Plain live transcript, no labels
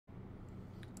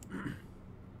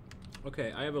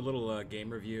Okay, I have a little game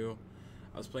review.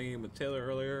 I was playing with Taylor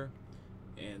earlier,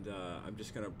 and I'm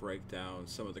just gonna break down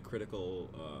some of the critical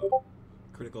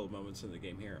moments in the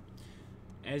game here.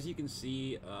 As you can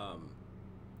see,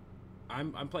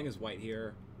 I'm playing as white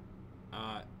here.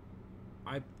 Uh,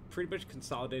 I pretty much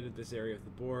consolidated this area of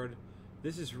the board.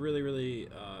 This is really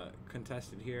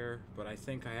contested here, but I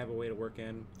think I have a way to work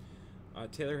in.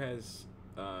 Taylor has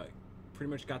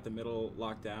pretty much got the middle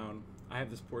locked down. I have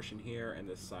this portion here and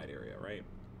this side area, right?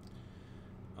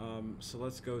 So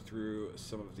let's go through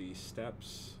some of the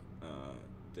steps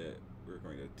that we're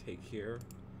going to take here.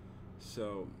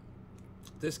 So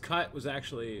this cut was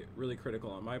actually really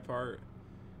critical on my part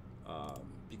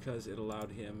because it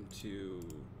allowed him to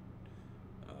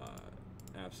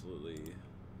absolutely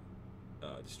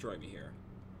destroy me here,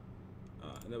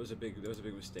 and that was a big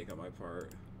mistake on my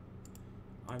part.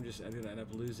 I'm gonna end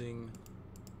up losing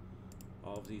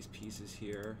all of these pieces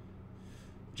here.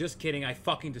 Just kidding, I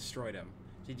fucking destroyed him.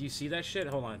 Did you see that shit?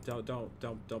 Hold on,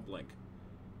 don't blink.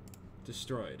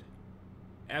 Destroyed.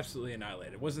 Absolutely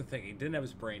annihilated. Wasn't thinking, didn't have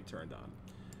his brain turned on.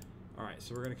 Alright,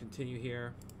 so we're gonna continue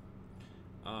here.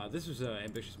 This was an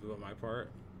ambitious move on my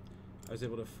part. I was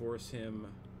able to force him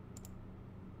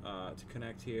to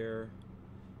connect here.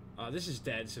 This is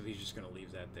dead, so he's just gonna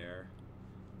leave that there.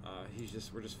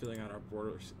 We're just filling out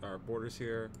our borders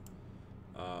here.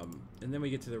 And then we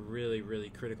get to the really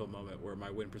critical moment where my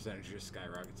win percentage just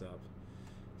skyrockets up.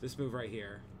 This move right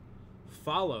here,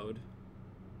 followed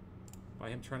by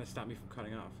him trying to stop me from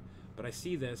cutting off. But I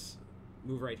see this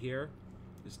move right here,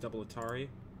 this double Atari.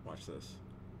 Watch this.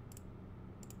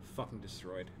 Fucking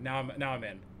destroyed. Now I'm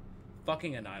in.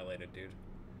 Fucking annihilated, dude.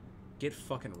 Get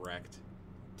fucking wrecked,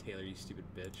 Taylor, you stupid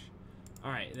bitch.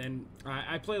 Alright, then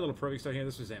I play a little probing stone here.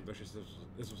 This was ambitious.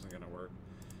 This wasn't gonna work.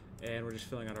 And we're just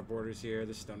filling out our borders here.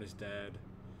 This stone is dead.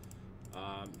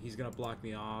 He's gonna block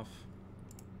me off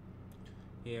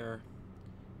here.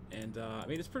 And I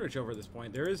mean, it's pretty much over at this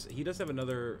point. He does have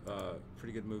another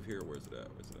pretty good move here. Where's it at?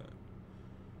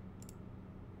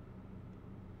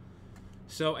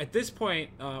 So at this point,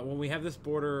 when we have this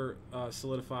border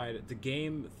solidified, the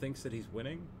game thinks that he's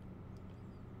winning.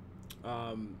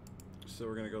 So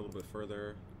we're gonna go a little bit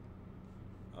further.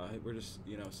 We're just,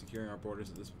 securing our borders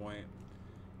at this point.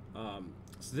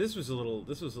 So this was a little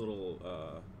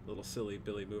silly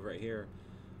Billy move right here.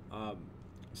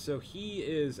 So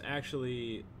he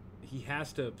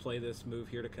has to play this move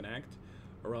here to connect,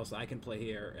 or else I can play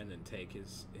here and then take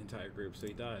his entire group. So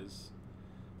he does.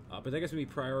 But that gives me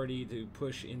priority to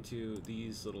push into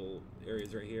these little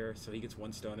areas right here. So he gets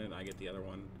one stone in, I get the other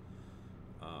one.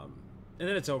 And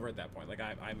then it's over at that point. Like,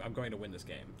 I'm going to win this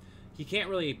game. He can't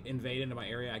really invade into my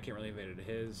area. I can't really invade into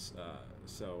his.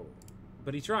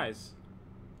 But he tries.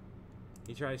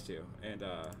 He tries to. And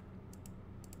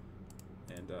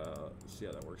let's see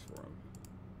how that works for him.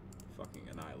 Fucking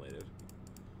annihilated.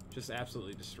 Just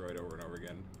absolutely destroyed over and over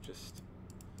again. Just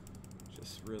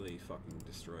really fucking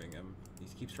destroying him. He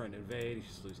keeps trying to invade. He's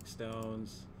just losing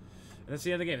stones. And that's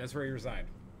the end of the game. That's where he resigned.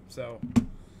 So,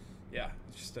 yeah.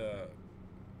 It's just,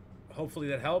 hopefully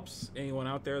that helps anyone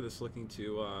out there that's looking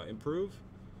to improve.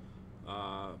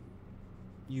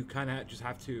 You kind of just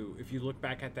have to, if you look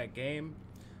back at that game,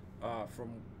 from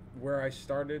where I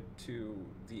started to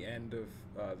the end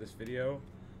of this video,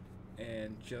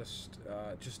 and just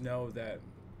know that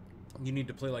you need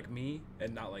to play like me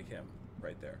and not like him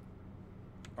right there.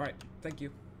 All right, thank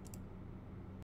you.